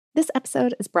This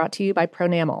episode is brought to you by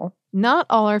Pronamel. Not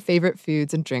all our favorite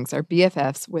foods and drinks are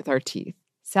BFFs with our teeth.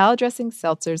 Salad dressings,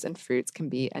 seltzers, and fruits can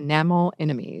be enamel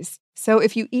enemies. So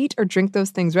if you eat or drink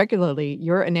those things regularly,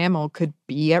 your enamel could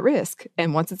be at risk.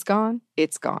 And once it's gone,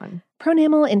 it's gone.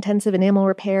 Pronamel Intensive Enamel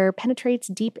Repair penetrates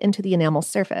deep into the enamel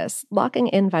surface, locking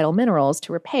in vital minerals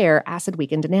to repair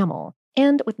acid-weakened enamel.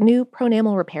 And with new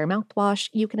Pronamel Repair mouthwash,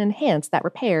 you can enhance that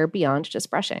repair beyond just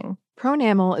brushing.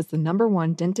 Pronamel is the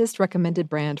 #1 dentist-recommended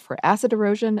brand for acid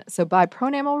erosion, so buy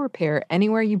Pronamel Repair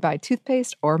anywhere you buy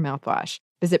toothpaste or mouthwash.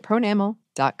 Visit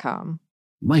pronamel.com.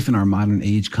 Life in our modern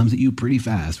age comes at you pretty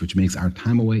fast, which makes our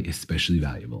time away especially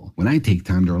valuable. When I take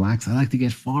time to relax, I like to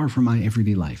get far from my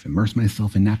everyday life, immerse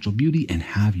myself in natural beauty, and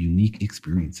have unique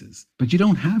experiences. But you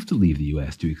don't have to leave the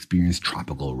U.S. to experience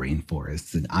tropical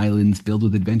rainforests and islands filled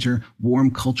with adventure,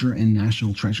 warm culture, and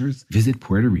national treasures. Visit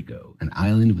Puerto Rico, an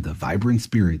island with a vibrant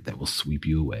spirit that will sweep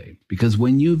you away. Because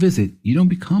when you visit, you don't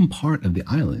become part of the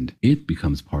island, it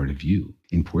becomes part of you.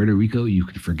 In Puerto Rico, you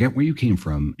can forget where you came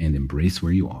from and embrace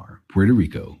where you are. Puerto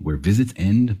Rico, where visits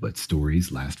end, but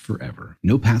stories last forever.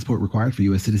 No passport required for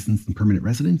U.S. citizens and permanent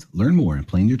residents. Learn more and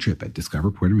plan your trip at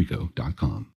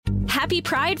discoverpuertorico.com. Happy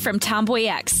Pride from Tomboy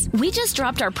X. We just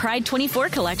dropped our Pride 24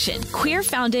 collection. Queer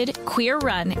founded, queer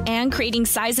run, and creating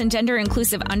size and gender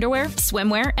inclusive underwear,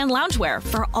 swimwear, and loungewear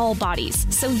for all bodies,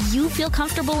 so you feel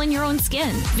comfortable in your own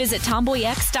skin. Visit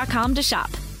tomboyx.com to shop.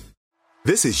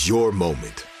 This is your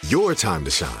moment, your time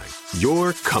to shine,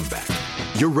 your comeback.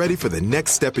 You're ready for the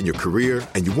next step in your career,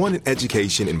 and you want an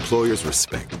education employers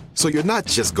respect. So you're not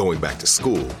just going back to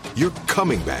school, you're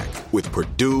coming back with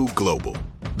Purdue Global.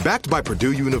 Backed by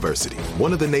Purdue University,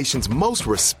 one of the nation's most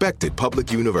respected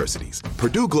public universities,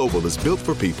 Purdue Global is built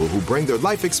for people who bring their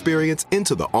life experience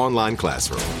into the online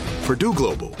classroom. Purdue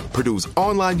Global, Purdue's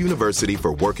online university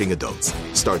for working adults.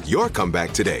 Start your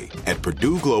comeback today at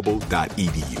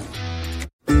purdueglobal.edu.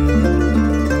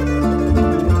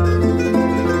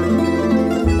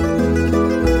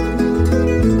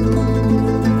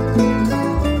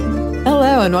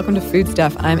 Hello and welcome to Food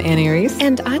Stuff. I'm Annie Reese.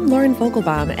 And I'm Lauren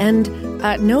Vogelbaum. And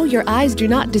no, your eyes do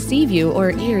not deceive you,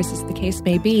 or ears, as the case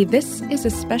may be. This is a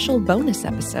special bonus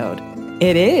episode.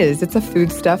 It is. It's a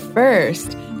Food Stuff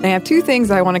first. And I have two things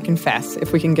I want to confess,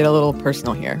 if we can get a little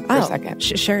personal here for a second.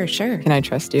 Sure. Can I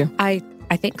trust you? I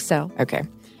think so. Okay.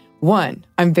 One,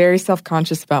 I'm very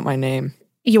self-conscious about my name.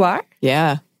 You are?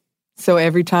 Yeah. So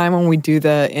every time when we do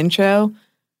the intro,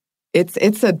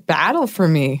 it's a battle for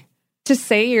me. To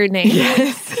say your name?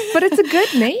 Yes. But it's a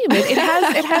good name.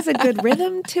 It has a good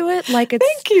rhythm to it. Like it's,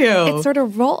 Thank you. It's sort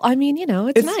of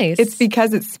it's nice. It's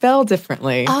because it's spelled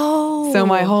differently. Oh. So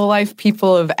my whole life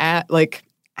people have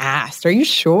asked, are you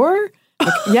sure?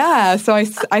 Like, yeah. So I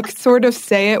sort of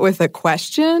say it with a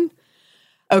question.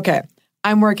 Okay.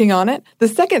 I'm working on it. The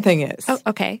second thing is. Oh,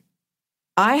 okay.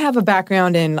 I have a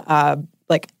background in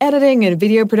editing and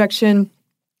video production,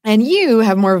 and you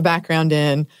have more of a background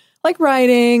in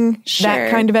writing,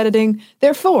 that kind of editing.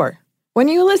 Therefore, when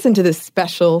you listen to this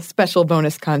special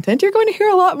bonus content, you're going to hear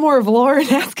a lot more of Lauren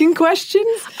asking questions.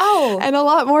 Oh. And a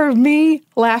lot more of me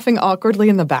laughing awkwardly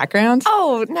in the background.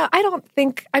 Oh, no, I don't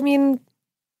think, I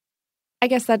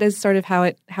guess that is sort of how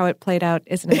it played out,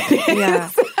 isn't it? Yeah.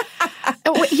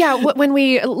 Yeah, when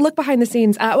we look behind the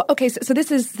scenes, okay, so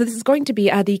this is going to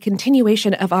be the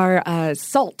continuation of our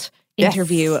salt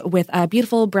interview with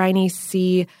beautiful Briny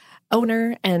C.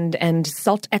 owner and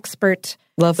salt expert.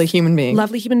 Lovely human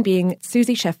being,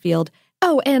 Susie Sheffield.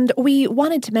 Oh, and we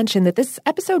wanted to mention that this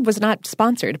episode was not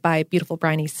sponsored by beautiful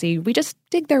Briny C. We just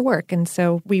dig their work, and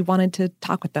so we wanted to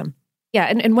talk with them. Yeah,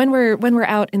 and when we're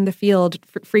out in the field,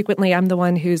 frequently I'm the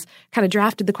one who's kind of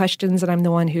drafted the questions, and I'm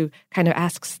the one who kind of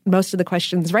asks most of the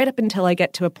questions right up until I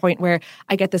get to a point where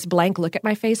I get this blank look at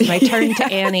my face, and I turn to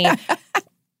Annie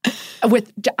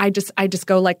I just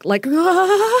go like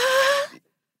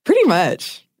pretty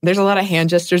much. There's a lot of hand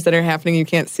gestures that are happening you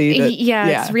can't see.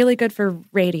 Yeah, it's really good for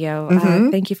radio.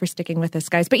 Mm-hmm. Thank you for sticking with us,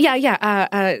 guys. But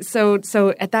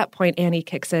so at that point, Annie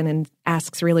kicks in and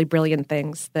asks really brilliant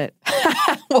things that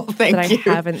well, thank that you.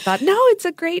 I haven't thought. No, it's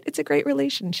a great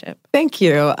relationship. Thank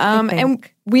you. And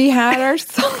we had our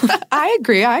salt. I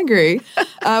agree.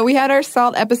 We had our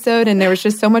salt episode, and there was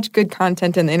just so much good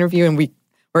content in the interview, and we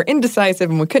were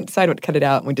indecisive, and we couldn't decide what to cut it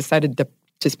out, and we decided to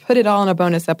just put it all in a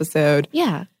bonus episode.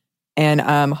 Yeah. And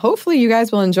hopefully you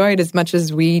guys will enjoy it as much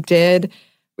as we did.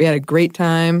 We had a great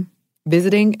time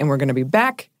visiting, and we're going to be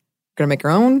back. We're going to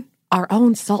make our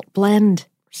own salt blend.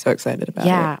 We're so excited about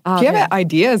it. Do you have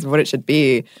ideas of what it should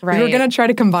be? Right. We were going to try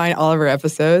to combine all of our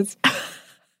episodes,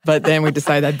 but then we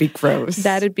decided that'd be gross.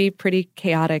 That'd be pretty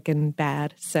chaotic and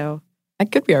bad. So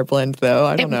That could be our blend, though.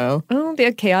 I don't know. Oh,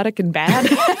 they're chaotic and bad.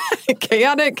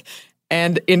 Chaotic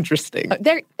and interesting.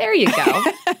 There you go.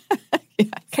 Yes.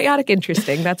 Chaotic,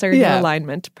 interesting. That's our new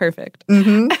alignment. Perfect.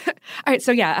 Mm-hmm. All right.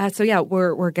 So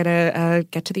we're gonna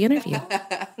get to the interview.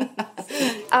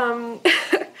 All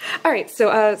right.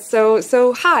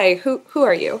 So hi. Who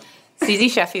are you? Susie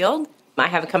Sheffield. I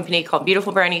have a company called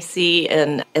Beautiful Briny C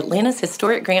in Atlanta's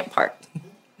historic Grant Park.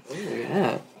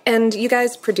 Yeah. And you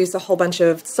guys produce a whole bunch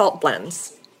of salt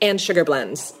blends and sugar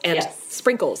blends and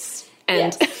sprinkles.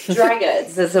 And dry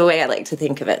goods is the way I like to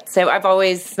think of it. So I've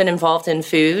always been involved in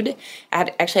food.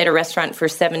 I actually had a restaurant for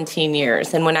 17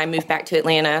 years. And when I moved back to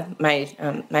Atlanta, my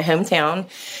hometown,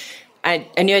 I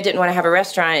knew I didn't want to have a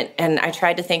restaurant. And I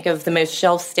tried to think of the most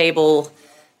shelf-stable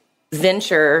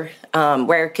venture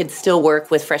where I could still work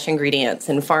with fresh ingredients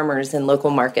and farmers and local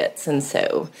markets. And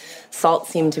so salt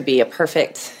seemed to be a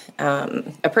perfect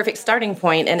starting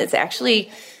point. And it's actually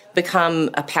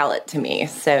become a palate to me.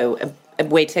 So a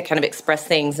way to kind of express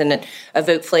things and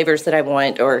evoke flavors that I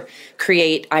want or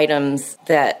create items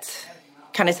that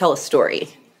kind of tell a story.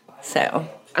 So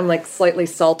I'm like slightly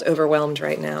salt overwhelmed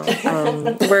right now.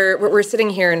 We're sitting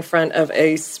here in front of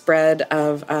a spread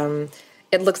of,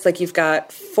 it looks like you've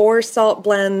got 4 salt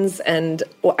blends and,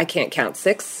 well, I can't count,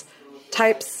 6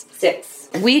 types? 6.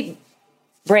 We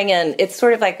bring in, it's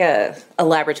sort of like a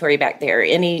laboratory back there.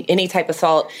 Any type of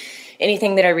salt,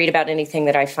 anything that I read about, anything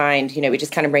that I find, we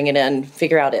just kind of bring it in,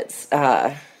 figure out its,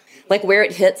 like where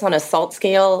it hits on a salt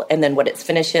scale and then what its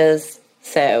finish is.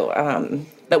 So,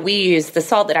 but we use the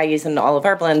salt that I use in all of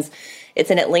our blends.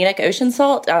 It's an Atlantic Ocean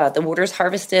salt. The water's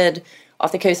harvested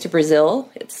off the coast of Brazil.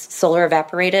 It's solar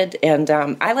evaporated. And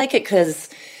I like it because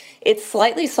it's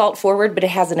slightly salt forward, but it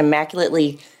has an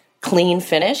immaculately clean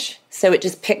finish. So it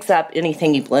just picks up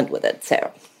anything you blend with it.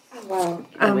 So, wow.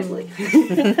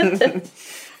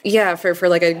 Yeah, for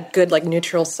like a good like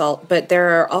neutral salt, but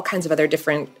there are all kinds of other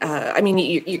different.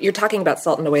 You're talking about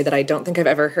salt in a way that I don't think I've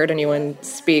ever heard anyone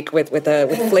speak with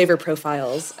flavor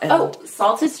profiles. And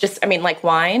salt is just, like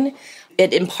wine.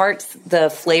 It imparts the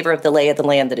flavor of the lay of the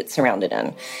land that it's surrounded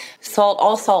in.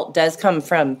 All salt does come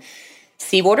from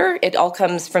seawater. It all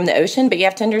comes from the ocean, but you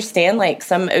have to understand, like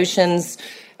some oceans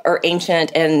are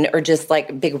ancient and are just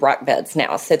like big rock beds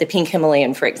now. So the pink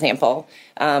Himalayan, for example,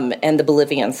 and the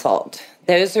Bolivian salt.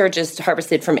 Those are just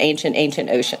harvested from ancient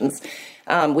oceans.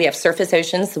 We have surface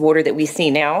oceans, the water that we see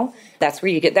now. That's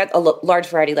where you get that a large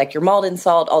variety, like your Malden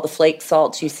salt, all the flake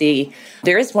salts you see.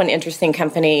 There is one interesting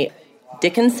company,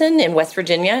 Dickinson in West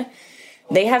Virginia.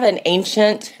 They have an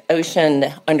ancient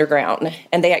ocean underground,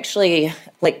 and they actually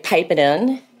like pipe it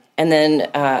in and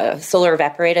then solar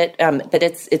evaporate it. But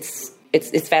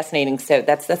it's fascinating. So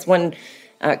that's one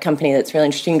company that's really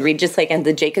interesting to read. Just like and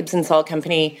the Jacobson Salt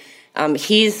Company.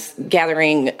 He's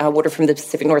gathering water from the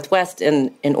Pacific Northwest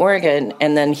in Oregon,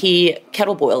 and then he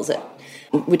kettle boils it,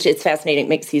 which is fascinating. It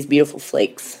makes these beautiful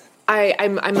flakes.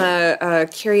 I'm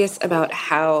curious about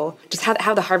how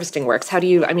the harvesting works. How do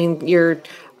you?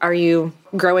 Are you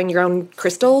growing your own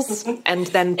crystals and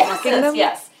then packing them?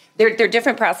 Yes. They're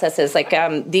different processes. Like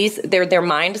they're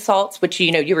mined salts, which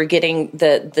you were getting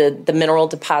the mineral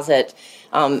deposit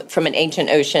from an ancient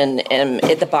ocean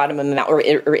at the bottom of a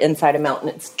mountain or inside a mountain.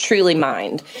 It's truly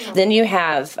mined. Then you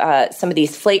have some of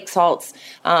these flake salts.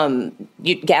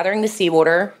 You gathering the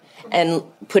seawater and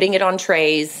putting it on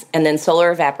trays and then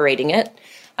solar evaporating it.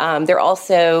 There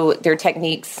are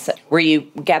techniques where you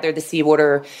gather the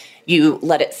seawater, you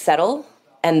let it settle,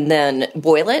 and then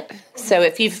boil it. So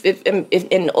if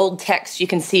in old texts, you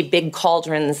can see big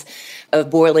cauldrons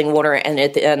of boiling water, and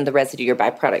at the end, the residue, your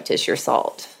byproduct, is your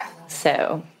salt.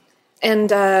 So, and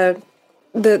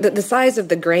the size of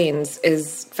the grains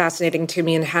is fascinating to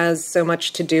me, and has so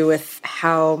much to do with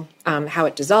how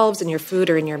it dissolves in your food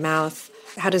or in your mouth.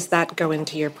 How does that go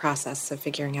into your process of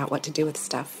figuring out what to do with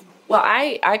stuff? Well,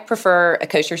 I prefer a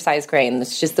kosher size grain.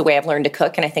 That's just the way I've learned to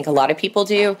cook, and I think a lot of people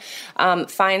do.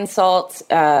 Fine salt,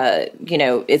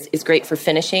 is great for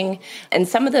finishing. And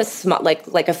some of the small,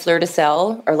 like a fleur de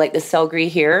sel or like the sel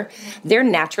gris here, they're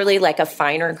naturally like a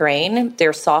finer grain.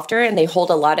 They're softer and they hold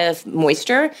a lot of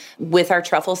moisture. With our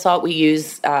truffle salt, we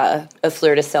use a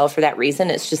fleur de sel for that reason.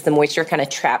 It's just the moisture kind of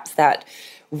traps that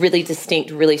really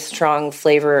distinct, really strong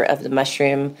flavor of the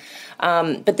mushroom.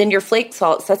 But then your flake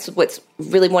salts, that's what's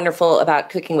really wonderful about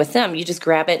cooking with them. You just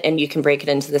grab it and you can break it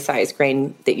into the size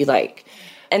grain that you like.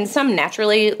 And some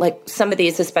naturally, like some of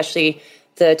these, especially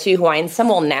the two Hawaiians, some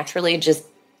will naturally just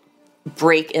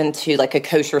break into like a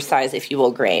kosher size, if you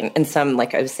will, grain. And some,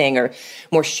 like I was saying, are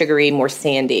more sugary, more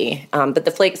sandy. But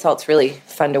the flake salt's really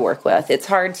fun to work with. It's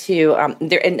hard to,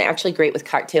 they're and actually great with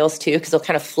cocktails too, because they'll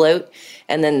kind of float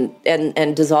and then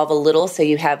and dissolve a little. So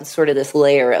you have sort of this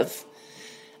layer of,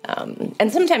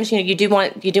 and sometimes, you do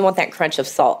want that crunch of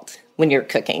salt when you're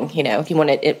cooking. You want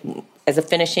it as a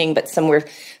finishing, but somewhere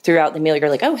throughout the meal,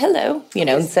 you're like, oh, hello,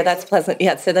 and so that's pleasant.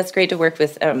 Yeah. So that's great to work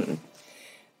with,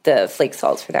 the flake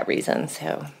salts for that reason.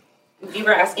 So you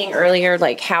were asking earlier,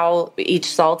 like how each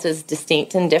salt is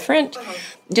distinct and different.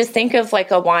 Just think of like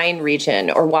a wine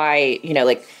region, or why,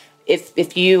 like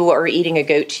if you are eating a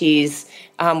goat cheese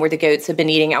where the goats have been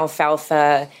eating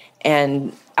alfalfa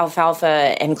and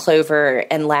clover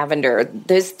and lavender,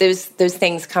 those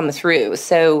things come through.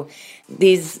 So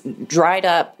these dried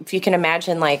up, if you can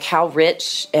imagine like how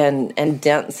rich and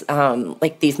dense,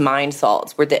 like these mine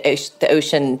salts where the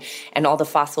ocean and all the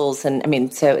fossils. And I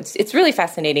mean, so it's really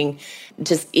fascinating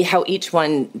just how each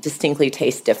one distinctly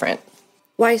tastes different.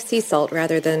 Why sea salt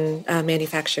rather than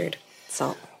manufactured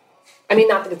salt? I mean,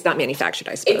 not that it's not manufactured,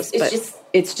 I suppose.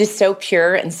 It's just so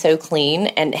pure and so clean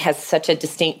and has such a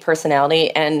distinct personality.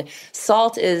 And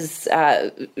salt is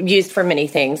used for many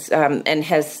things and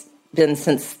has been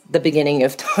since the beginning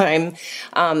of time.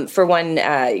 For one,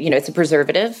 it's a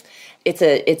preservative.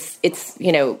 It's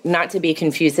not to be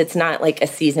confused. It's not like a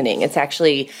seasoning. It's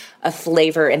actually a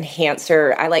flavor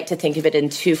enhancer. I like to think of it in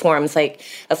two forms, like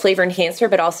a flavor enhancer,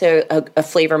 but also a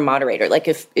flavor moderator. Like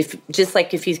if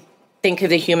you think of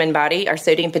the human body, our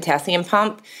sodium potassium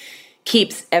pump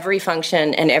keeps every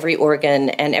function and every organ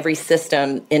and every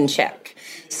system in check.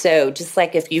 So just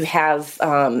like if you have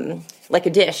like a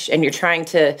dish and you're trying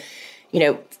to,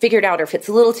 figure it out, or if it's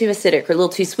a little too acidic or a little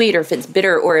too sweet, or if it's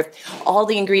bitter, or if all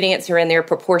the ingredients are in there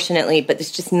proportionately, but it's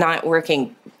just not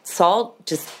working. Salt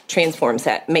just transforms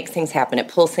that, makes things happen. It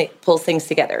pulls things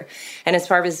together. And as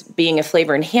far as being a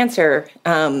flavor enhancer,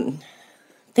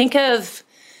 think of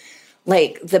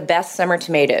like the best summer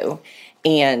tomato.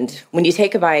 And when you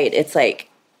take a bite, it's like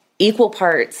equal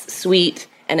parts sweet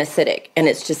and acidic, and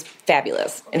it's just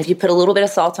fabulous. And if you put a little bit of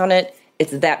salt on it,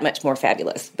 it's that much more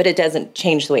fabulous. But it doesn't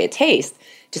change the way it tastes;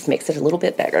 just makes it a little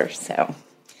bit better. So,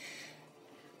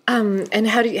 and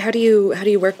how do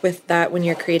you work with that when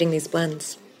you're creating these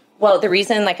blends? Well, the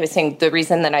reason, like I was saying, the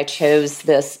reason that I chose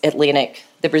this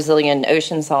the Brazilian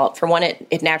ocean salt, for one,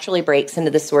 it naturally breaks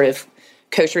into this sort of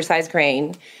kosher-sized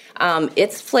grain.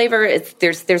 Its flavor,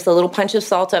 there's a little punch of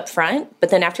salt up front,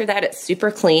 but then after that, it's super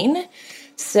clean.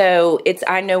 So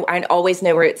I always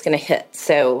know where it's going to hit.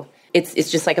 So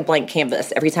it's just like a blank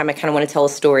canvas. Every time I kind of want to tell a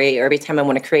story, or every time I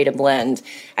want to create a blend,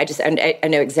 I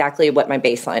know exactly what my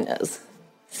baseline is.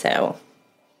 So,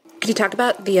 could you talk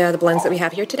about the blends that we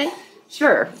have here today?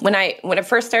 Sure. When I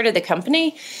first started the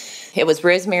company, it was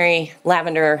rosemary,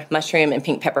 lavender, mushroom, and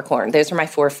pink peppercorn. Those are my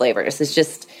 4 flavors. It's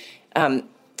just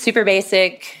super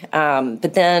basic.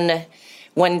 But then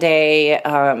one day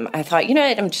I thought,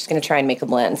 I'm just going to try and make a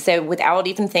blend. So without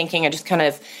even thinking, I just kind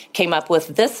of came up with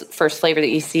this first flavor that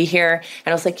you see here.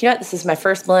 And I was like, this is my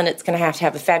first blend. It's going to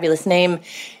have a fabulous name.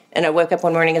 And I woke up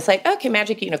one morning, it's like, okay,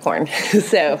 magic unicorn.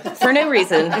 So for no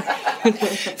reason,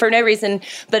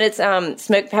 but it's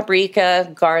smoked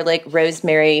paprika, garlic,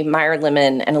 rosemary, Meyer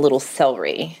lemon, and a little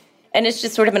celery. And it's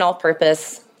just sort of an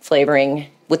all-purpose flavoring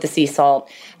with the sea salt.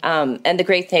 And the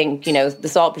great thing, the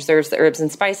salt preserves the herbs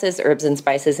and spices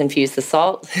infuse the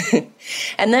salt.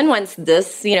 And then once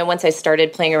I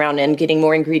started playing around and getting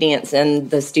more ingredients in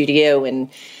the studio, and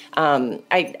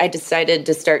I decided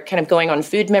to start kind of going on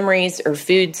food memories or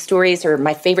food stories or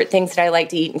my favorite things that I like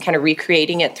to eat and kind of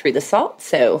recreating it through the salt.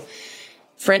 So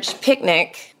French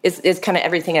picnic is kind of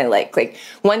everything I like. Like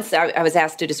once I was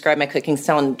asked to describe my cooking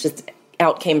style, and just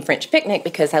out came French picnic,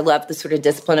 because I love the sort of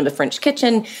discipline of a French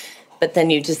kitchen. But then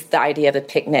the idea of a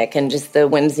picnic and just the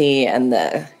whimsy and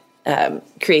the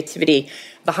creativity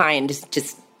behind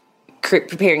just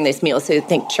preparing those meals. So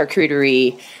think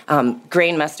charcuterie,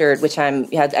 grain mustard, which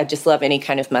I just love any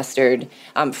kind of mustard.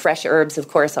 Fresh herbs, of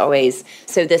course, always.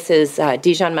 So this is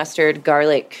Dijon mustard,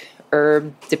 garlic,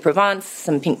 herb de Provence,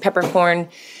 some pink peppercorn,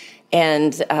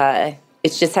 and it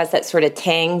just has that sort of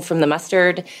tang from the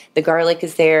mustard. The garlic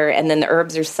is there, and then the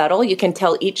herbs are subtle. You can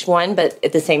tell each one, but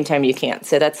at the same time you can't.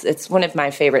 So it's one of my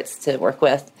favorites to work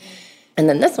with. And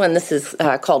then this is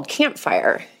called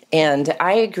Campfire. And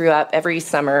I grew up every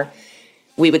summer.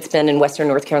 We would spend in Western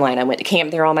North Carolina. I went to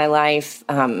camp there all my life,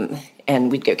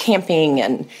 and we'd go camping.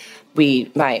 And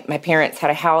my parents had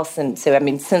a house, and so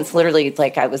since literally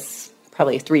I was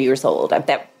probably 3 years old,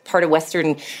 part of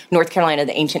western North Carolina,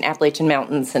 the ancient Appalachian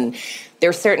Mountains, and there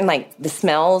are certain, like, the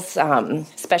smells,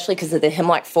 especially because of the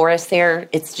hemlock forest there.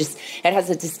 It has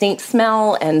a distinct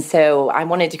smell, and so I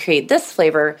wanted to create this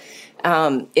flavor.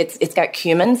 It's got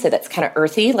cumin, so that's kind of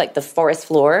earthy, like the forest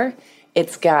floor.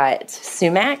 It's got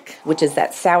sumac, which is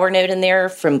that sour note in there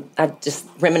from just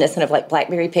reminiscent of, like,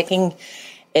 blackberry picking.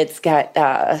 It's got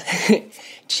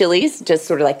chilies, just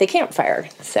sort of like the campfire.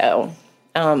 So,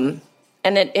 and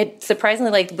it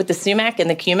surprisingly, like with the sumac and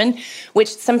the cumin, which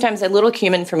sometimes a little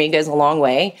cumin for me goes a long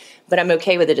way, but I'm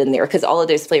okay with it in there because all of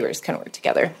those flavors kind of work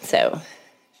together. So,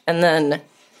 and then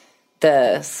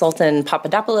the Sultan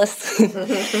Papadopoulos.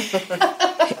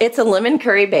 It's a lemon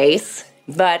curry base,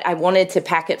 but I wanted to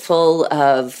pack it full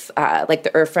of like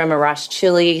the Urfa Marash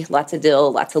chili, lots of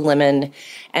dill, lots of lemon.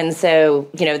 And so,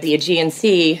 the Aegean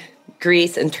Sea,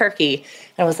 Greece, and Turkey.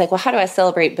 And I was like, well, how do I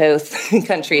celebrate both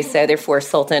countries? So therefore,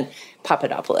 Sultan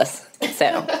Papadopoulos. So,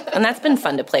 and that's been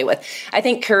fun to play with. I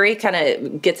think curry kind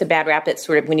of gets a bad rap. It's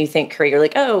sort of when you think curry, you're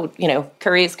like, oh,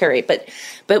 curry is curry. But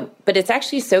it's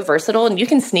actually so versatile, and you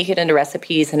can sneak it into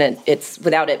recipes, and it's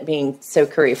without it being so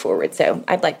curry forward. So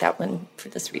I'd like that one for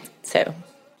this reason. So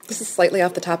this is slightly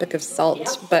off the topic of salt,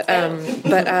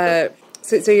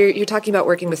 so you're talking about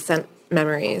working with scent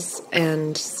memories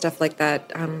and stuff like that.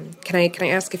 Can I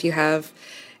ask if you have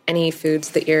any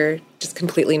foods that you're just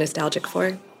completely nostalgic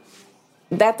for?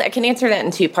 I can answer that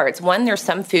in two parts. One, there's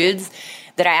some foods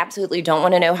that I absolutely don't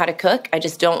want to know how to cook. I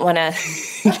just don't want to.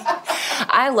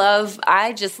 I love.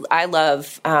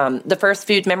 The first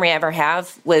food memory I ever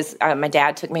have was my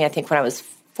dad took me, I think, when I was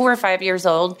 4 or 5 years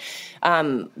old.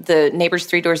 The neighbors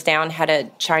 3 doors down had a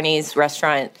Chinese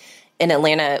restaurant in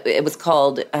Atlanta. It was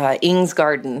called Ing's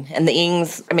Garden, and the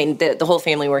Ing's. I mean, the whole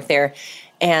family worked there.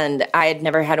 And I had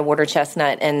never had a water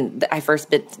chestnut, and I first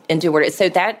bit into water.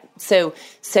 So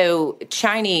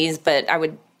Chinese, but I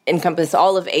would encompass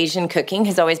all of Asian cooking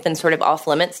has always been sort of off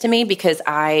limits to me because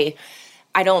I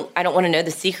don't want to know the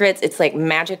secrets. It's like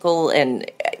magical, and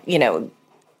of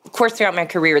course throughout my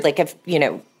career, like I've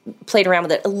played around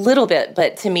with it a little bit,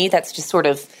 but to me that's just sort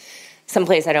of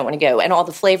someplace I don't want to go. And all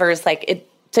the flavors, like it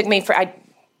took me I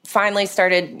finally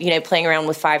started, playing around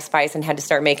with 5 Spice and had to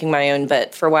start making my own.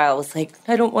 But for a while, I was like,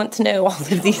 I don't want to know all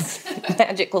of these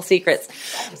magical secrets.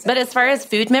 But as far as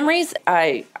food memories,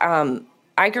 I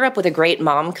grew up with a great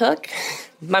mom cook.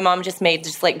 My mom just made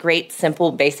like great,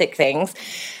 simple, basic things.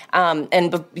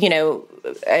 In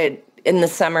the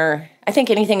summer, I think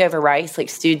anything over rice, like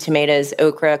stewed tomatoes,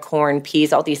 okra, corn,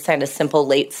 peas, all these kind of simple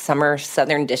late summer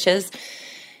Southern dishes.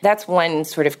 That's one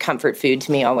sort of comfort food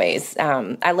to me always.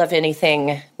 I love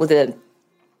anything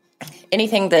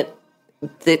anything that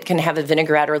can have a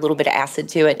vinaigrette or a little bit of acid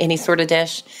to it, any sort of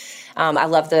dish. I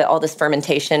love all this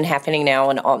fermentation happening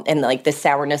now and like the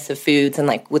sourness of foods and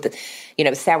like with the,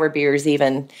 sour beers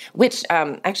even, which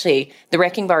actually the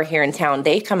Wrecking Bar here in town,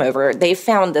 they come over. They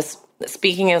found this,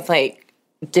 speaking of like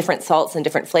different salts and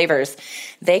different flavors,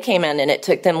 they came in and it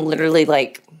took them literally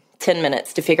like 10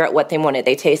 minutes to figure out what they wanted.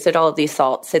 They tasted all of these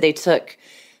salts. So they took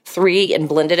 3 and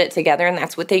blended it together, and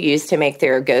that's what they used to make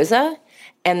their goza.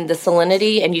 And the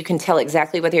salinity, and you can tell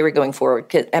exactly what they were going for.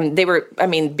 They were,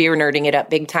 beer nerding it up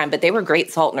big time, but they were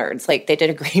great salt nerds. Like, they did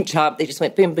a great job. They just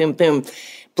went boom, boom, boom,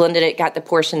 blended it, got the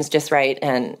portions just right.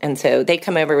 And so they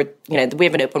come over with, we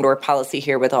have an open door policy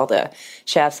here with all the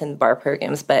chefs and bar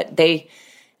programs, but they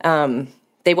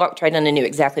walked right in and knew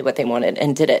exactly what they wanted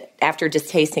and did it after just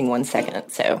tasting 1 second.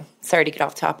 So sorry to get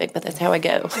off topic, but that's how I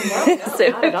go.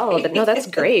 Not at all. But no, that's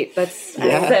great. That's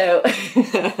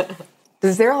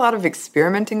Is there a lot of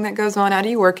experimenting that goes on? How do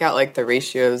you work out like the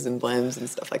ratios and blends and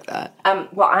stuff like that?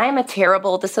 Well, I'm a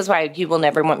terrible, this is why you will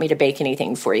never want me to bake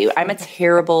anything for you. I'm a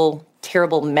terrible,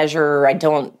 terrible measurer. I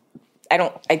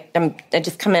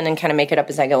just come in and kind of make it up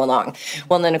as I go along.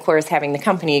 Well, and then of course, having the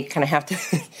company kind of have to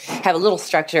have a little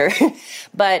structure.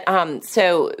 But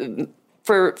so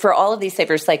for all of these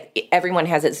flavors, like everyone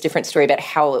has its different story about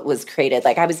how it was created.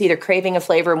 Like I was either craving a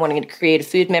flavor and wanting to create a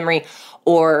food memory,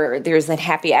 or there's a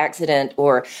happy accident,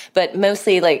 but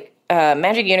mostly like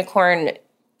Magic Unicorn,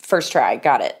 first try,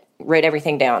 got it, wrote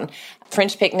everything down.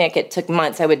 French Picnic, it took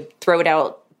months. I would throw it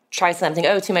out, try something,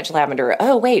 too much lavender.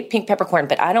 Oh, wait, pink peppercorn,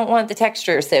 but I don't want the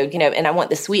texture. So, and I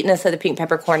want the sweetness of the pink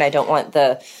peppercorn. I don't want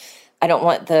the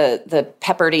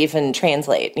pepper to even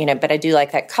translate, but I do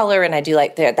like that color, and I do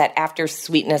like that after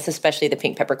sweetness, especially the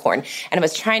pink peppercorn. And I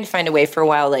was trying to find a way for a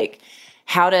while, like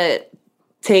how to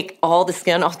take all the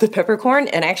skin off the peppercorn,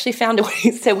 and I actually found a way.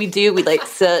 So we like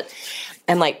sit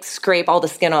and like scrape all the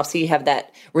skin off so you have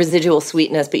that residual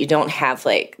sweetness, but you don't have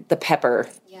like the pepper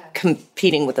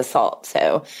competing with the salt.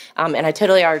 So, and I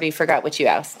totally already forgot what you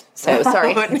asked. So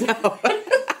sorry. No.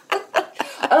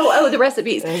 The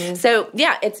recipes. Mm-hmm. So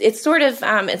yeah, it's sort of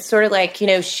like,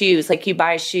 shoes, like you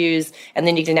buy shoes and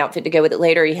then you get an outfit to go with it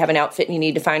later. You have an outfit and you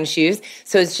need to find shoes.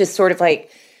 So it's just sort of like,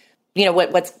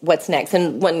 what's next.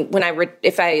 And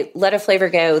if I let a flavor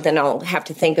go, then I'll have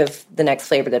to think of the next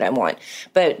flavor that I want.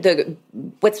 But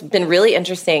what's been really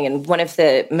interesting and one of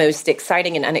the most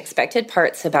exciting and unexpected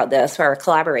parts about this are our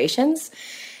collaborations.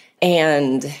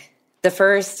 And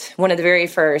one of the very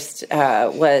first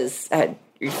was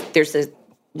there's a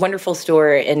wonderful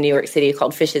store in New York City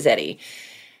called Fish's Eddy.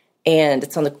 And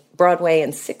it's on the Broadway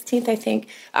and 16th, I think.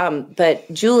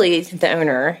 But Julie, the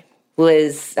owner, I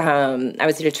was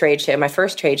at a trade show, my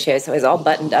first trade show, so I was all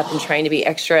buttoned up and trying to be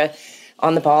extra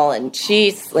on the ball, and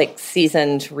she's like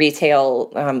seasoned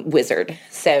retail wizard.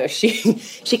 So she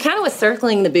kind of was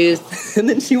circling the booth, and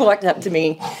then she walked up to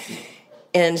me,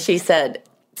 and she said,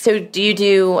 so do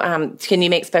you can you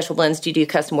make special blends? Do you do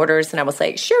custom orders? And I was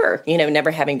like, sure,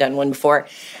 never having done one before.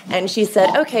 And she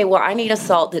said, okay, well, I need a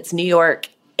salt that's New York,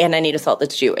 and I need a salt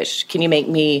that's Jewish. Can you make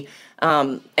me...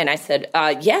 and I said,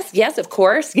 yes, of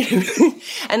course.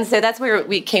 And so that's where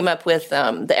we came up with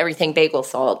the Everything Bagel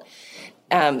Salt.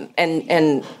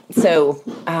 And so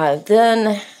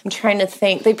then I'm trying to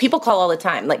think. People call all the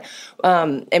time, like,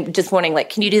 and just wanting,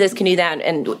 like, can you do this? Can you do that?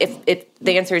 And if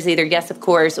the answer is either yes, of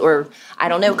course, or I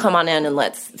don't know, come on in and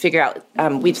let's figure out.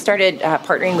 We've started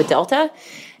partnering with Delta,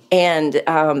 and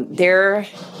their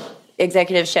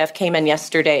executive chef came in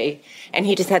yesterday, and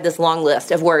he just had this long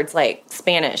list of words like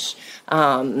Spanish,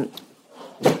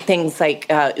 things like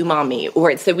umami,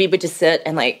 or so we would just sit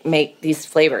and like make these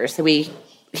flavors. So he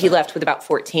left with about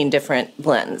 14 different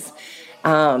blends.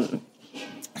 Paul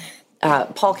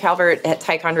Calvert at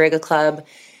Ticonderoga Club,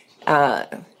 a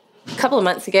couple of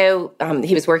months ago,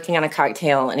 he was working on a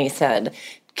cocktail, and he said,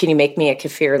 can you make me a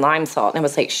kaffir lime salt? And I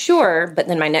was like, sure. But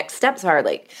then my next steps are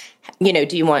like,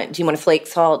 do you want a flake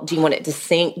salt? Do you want it to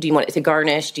sink? Do you want it to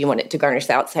garnish? Do you want it to garnish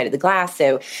the outside of the glass?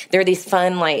 So there are these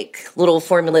fun, like, little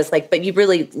formulas, but you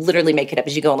really literally make it up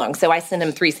as you go along. So I send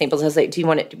him 3 samples. I was like, do you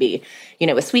want it to be,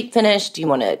 a sweet finish? Do you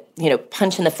want a,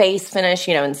 punch in the face finish?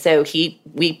 And so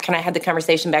we kind of had the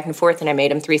conversation back and forth, and I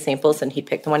made him 3 samples, and he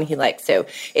picked the one he liked. So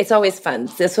it's always fun.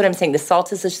 That's what I'm saying. The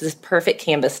salt is just this perfect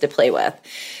canvas to play with.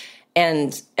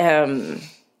 And,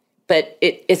 but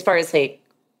as far as like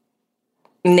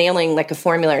nailing like a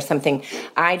formula or something,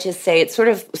 I just say it's sort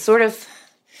of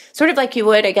like you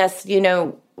would, I guess,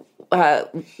 with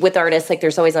artists, like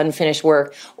there's always unfinished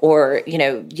work, or,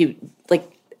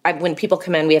 when people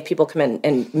come in, we have people come in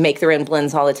and make their own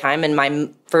blends all the time. And my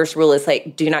first rule is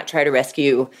like, do not try to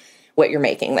rescue what you're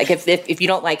making. Like if you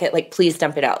don't like it, like please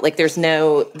dump it out. Like there's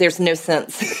no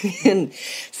sense. And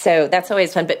so that's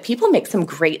always fun. But people make some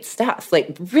great stuff,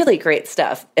 like really great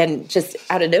stuff, and just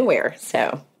out of nowhere.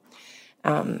 So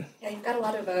you've got a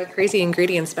lot of crazy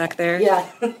ingredients back there. Yeah.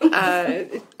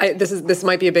 This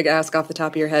might be a big ask off the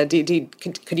top of your head.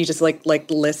 Could you just like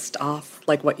list off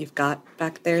like what you've got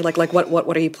back there? Like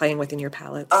what are you playing with in your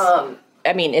palettes?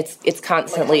 I mean, it's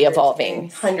constantly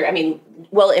evolving.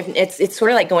 It's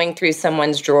sort of like going through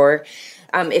someone's drawer.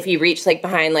 If you reach like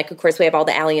behind, like of course we have all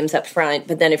the alliums up front,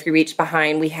 but then if you reach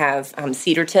behind, we have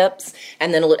cedar tips,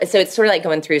 and then so it's sort of like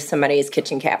going through somebody's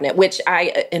kitchen cabinet, which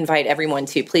I invite everyone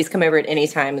to. Please come over at any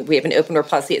time. We have an open door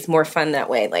policy. It's more fun that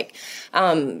way. Like,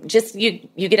 just you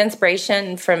get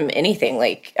inspiration from anything.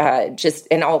 Like,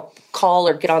 and I'll call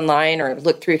or get online or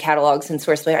look through catalogs and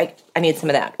source. Like, I need some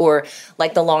of that, or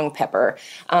like the long pepper,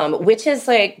 which is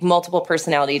like multiple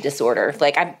personality disorder.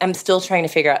 Like I'm still trying to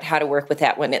figure out how to work with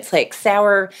that one. It's like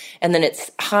sour, and then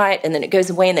it's hot, and then it goes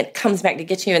away, and then it comes back to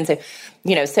get you. And so,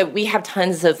 so we have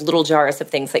tons of little jars of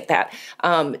things like that.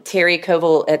 Terry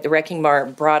Koval at the Wrecking Bar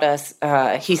brought us,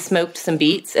 he smoked some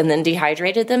beets and then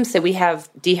dehydrated them. So we have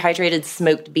dehydrated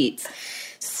smoked beets.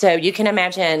 So you can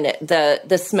imagine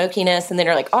the smokiness, and then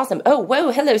you're like, awesome. Oh,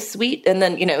 whoa, hello, sweet. And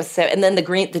then, and then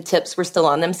the tips were still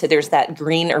on them. So there's that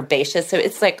green herbaceous. So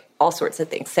it's like all sorts of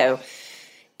things. So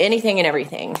anything and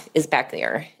everything is back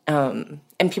there. And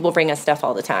people bring us stuff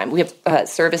all the time. We have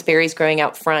service berries growing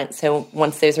out front. So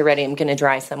once those are ready, I'm going to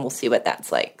dry some. We'll see what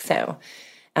that's like. So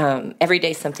every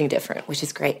day something different, which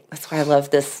is great. That's why I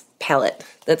love this palette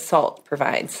that salt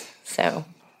provides. So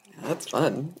that's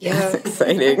fun. Yeah, that's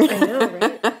exciting. I know,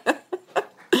 right?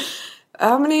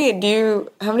 How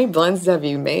many blends have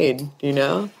you made? Do you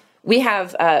know? We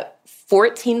have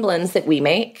 14 blends that we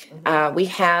make. We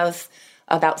have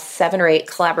about 7 or 8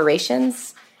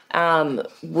 collaborations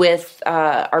with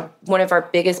one of our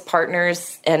biggest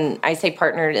partners, and I say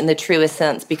partnered in the truest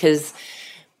sense because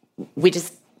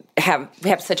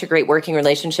have such a great working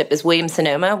relationship is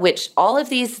Williams-Sonoma, which all of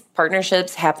these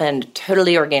partnerships happened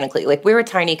totally organically. Like, we're a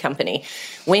tiny company.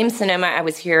 Williams-Sonoma, I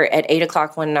was here at 8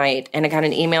 o'clock one night, and I got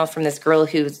an email from this girl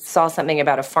who saw something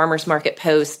about a farmer's market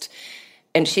post,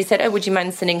 and she said, "Oh, would you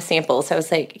mind sending samples?" I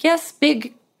was like, "Yes,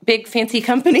 big fancy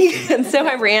company." And so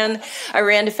I ran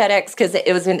to FedEx because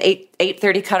it was an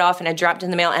 8:30 cutoff, and I dropped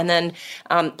in the mail. And then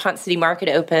Ponce City Market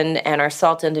opened, and our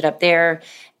salt ended up there.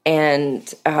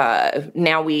 And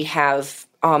now we have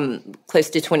close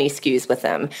to 20 SKUs with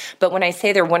them. But when I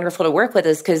say they're wonderful to work with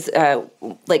is because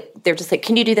they're just like,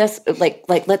 "Can you do this? Like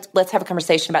let's have a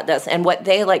conversation about this." And what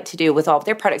they like to do with all of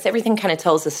their products, everything kind of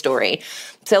tells a story.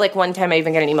 So like one time I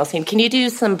even got an email saying, "Can you do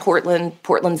some Portland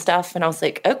stuff?" And I was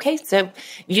like, "Okay." So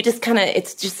you just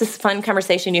it's just this fun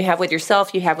conversation you have with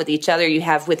yourself, you have with each other, you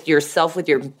have with yourself, with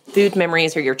your food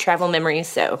memories or your travel memories.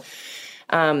 So,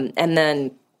 and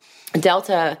then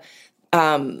Delta,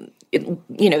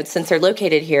 since they're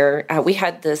located here, we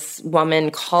had this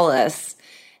woman call us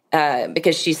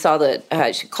because she saw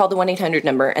she called the 1-800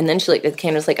 number, and then she looked at the can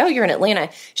and was like, "Oh, you're in Atlanta."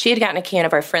 She had gotten a can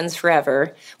of our Friends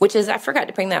Forever, which is, I forgot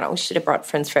to bring that on. We should have brought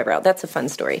Friends Forever out. That's a fun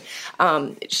story.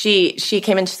 She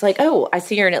came and she's like, "Oh, I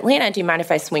see you're in Atlanta. Do you mind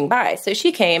if I swing by?" So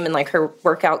she came in like her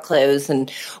workout clothes and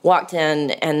walked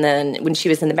in, and then when she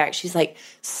was in the back, she's like,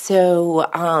 "So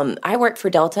I work for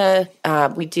Delta.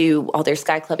 We do all their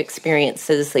Sky Club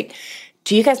experiences. Like,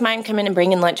 do you guys mind coming and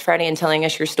bringing lunch Friday and telling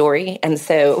us your story?" And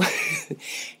so,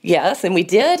 yes, and we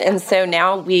did. And so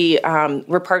now we're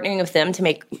partnering with them to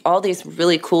make all these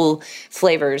really cool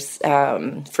flavors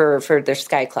for their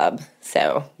Sky Club.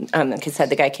 So, like I said,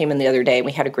 the guy came in the other day, and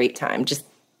we had a great time just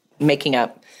making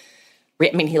up. I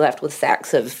mean, he left with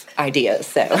sacks of ideas.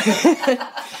 So,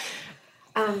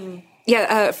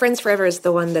 Friends Forever is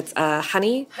the one that's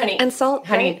honey and salt,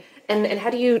 honey. Right? And how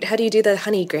do you do the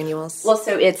honey granules? Well,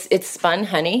 so it's spun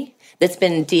honey that's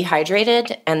been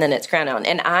dehydrated, and then it's ground out.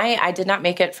 And I did not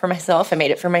make it for myself. I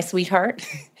made it for my sweetheart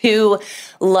who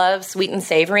loves sweet and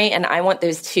savory, and I want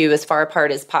those two as far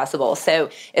apart as possible. So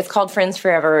it's called Friends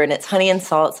Forever, and it's honey and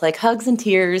salt. It's like hugs and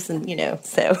tears, and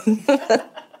so.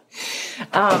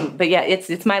 But yeah,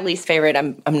 it's my least favorite.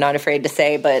 I'm not afraid to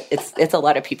say, but it's a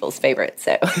lot of people's favorite.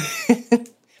 So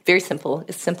very simple.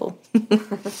 It's simple.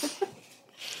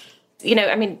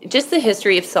 Just the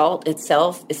history of salt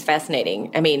itself is fascinating.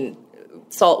 I mean,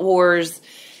 salt wars,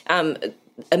 a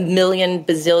million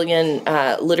bazillion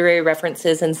literary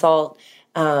references in salt,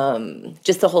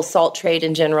 just the whole salt trade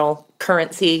in general,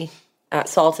 currency,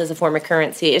 salt as a form of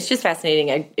currency. It's just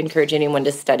fascinating. I encourage anyone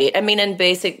to study it. I mean, in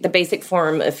the basic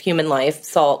form of human life,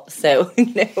 salt. So,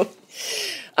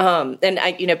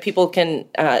 and people can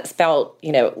spout,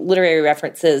 literary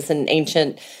references and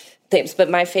ancient things, but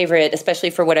my favorite, especially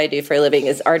for what I do for a living,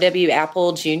 is R.W.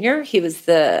 Apple Jr. He was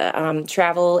the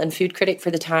travel and food critic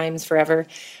for the Times forever.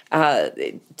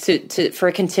 For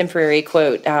a contemporary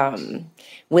quote,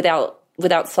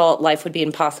 without salt, life would be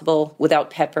impossible. Without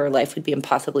pepper, life would be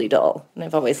impossibly dull. And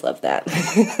I've always loved that.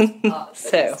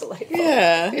 So,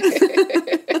 yeah.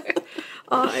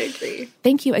 Oh, I agree.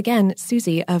 Thank you again,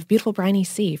 Susie of Beautiful Briny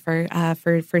Sea, for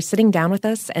sitting down with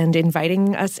us and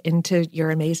inviting us into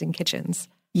your amazing kitchens.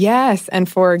 Yes, and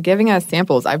for giving us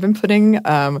samples. I've been putting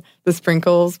the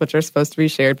sprinkles, which are supposed to be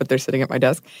shared, but they're sitting at my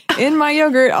desk, in my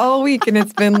yogurt all week, and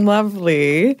it's been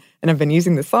lovely. And I've been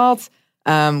using the salt.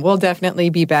 We'll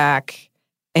definitely be back.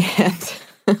 And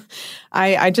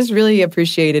I just really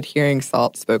appreciated hearing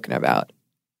salt spoken about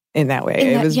in that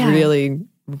way. It was really,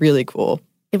 really cool.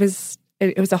 It was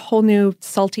a whole new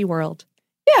salty world.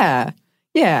 Yeah.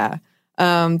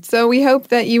 So we hope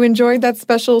that you enjoyed that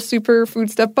special super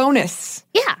food stuff bonus.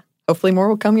 Yeah. Hopefully more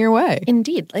will come your way.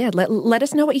 Indeed. Yeah, let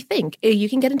us know what you think. You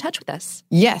can get in touch with us.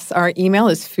 Yes, our email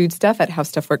is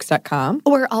foodstuff@howstuffworks.com.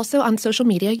 We're also on social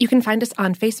media. You can find us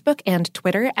on Facebook and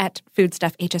Twitter at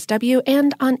FoodstuffHSW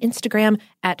and on Instagram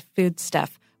at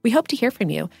Foodstuff. We hope to hear from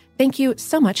you. Thank you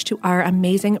so much to our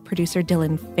amazing producer,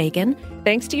 Dylan Fagan.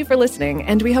 Thanks to you for listening,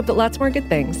 and we hope that lots more good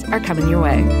things are coming your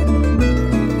way.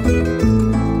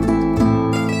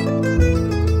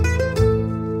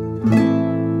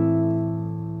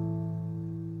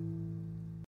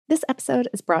 This episode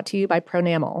is brought to you by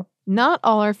Pronamel. Not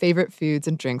all our favorite foods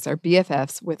and drinks are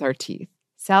BFFs with our teeth.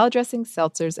 Salad dressings,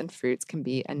 seltzers, and fruits can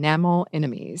be enamel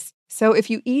enemies. So if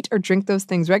you eat or drink those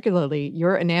things regularly,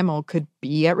 your enamel could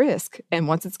be at risk. And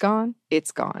once it's gone,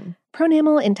 it's gone.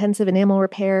 Pronamel Intensive Enamel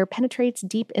Repair penetrates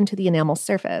deep into the enamel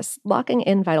surface, locking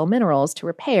in vital minerals to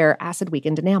repair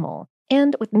acid-weakened enamel.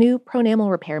 And with new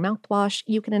Pronamel Repair mouthwash,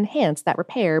 you can enhance that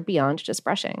repair beyond just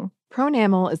brushing.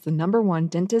 Pronamel is the #1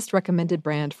 dentist-recommended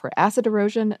brand for acid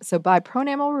erosion, so buy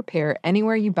Pronamel Repair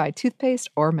anywhere you buy toothpaste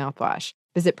or mouthwash.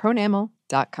 Visit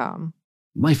pronamel.com.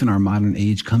 Life in our modern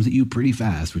age comes at you pretty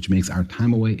fast, which makes our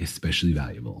time away especially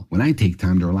valuable. When I take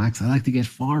time to relax, I like to get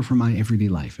far from my everyday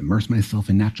life, immerse myself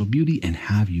in natural beauty, and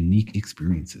have unique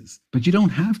experiences. But you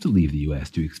don't have to leave the U.S.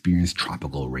 to experience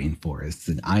tropical rainforests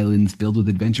and islands filled with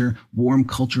adventure, warm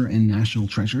culture, and national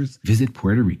treasures. Visit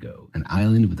Puerto Rico, an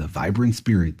island with a vibrant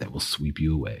spirit that will sweep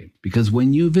you away. Because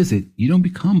when you visit, you don't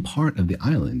become part of the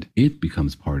island, it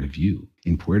becomes part of you.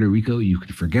 In Puerto Rico, you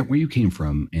can forget where you came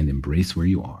from and embrace where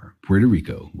you are. Puerto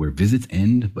Rico, where visits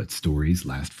end but stories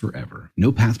last forever.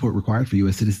 No passport required for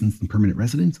U.S. citizens and permanent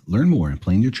residents. Learn more and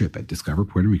plan your trip at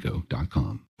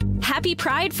discoverpuertorico.com. Happy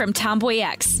Pride from Tomboy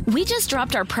X. We just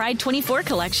dropped our Pride 24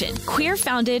 collection. Queer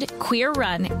founded, queer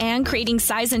run, and creating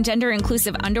size and gender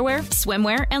inclusive underwear,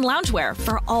 swimwear, and loungewear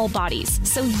for all bodies,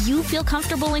 so you feel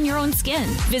comfortable in your own skin.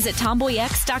 Visit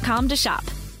tomboyx.com to shop.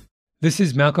 This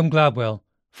is Malcolm Gladwell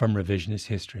from Revisionist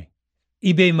History.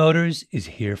 eBay Motors is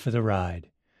here for the ride.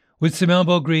 With some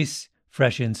elbow grease,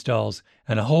 fresh installs,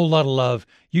 and a whole lot of love,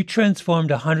 you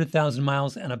transformed 100,000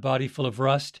 miles and a body full of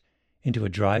rust into a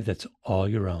drive that's all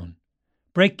your own.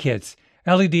 Brake kits,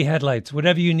 LED headlights,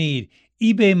 whatever you need,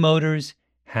 eBay Motors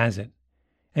has it.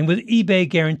 And with eBay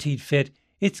Guaranteed Fit,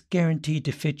 it's guaranteed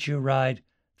to fit your ride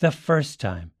the first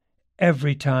time,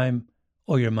 every time,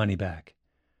 or your money back.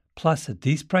 Plus, at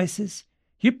these prices,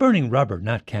 you're burning rubber,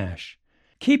 not cash.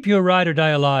 Keep your ride or die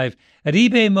alive at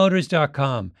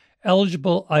ebaymotors.com.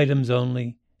 Eligible items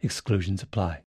only. Exclusions apply.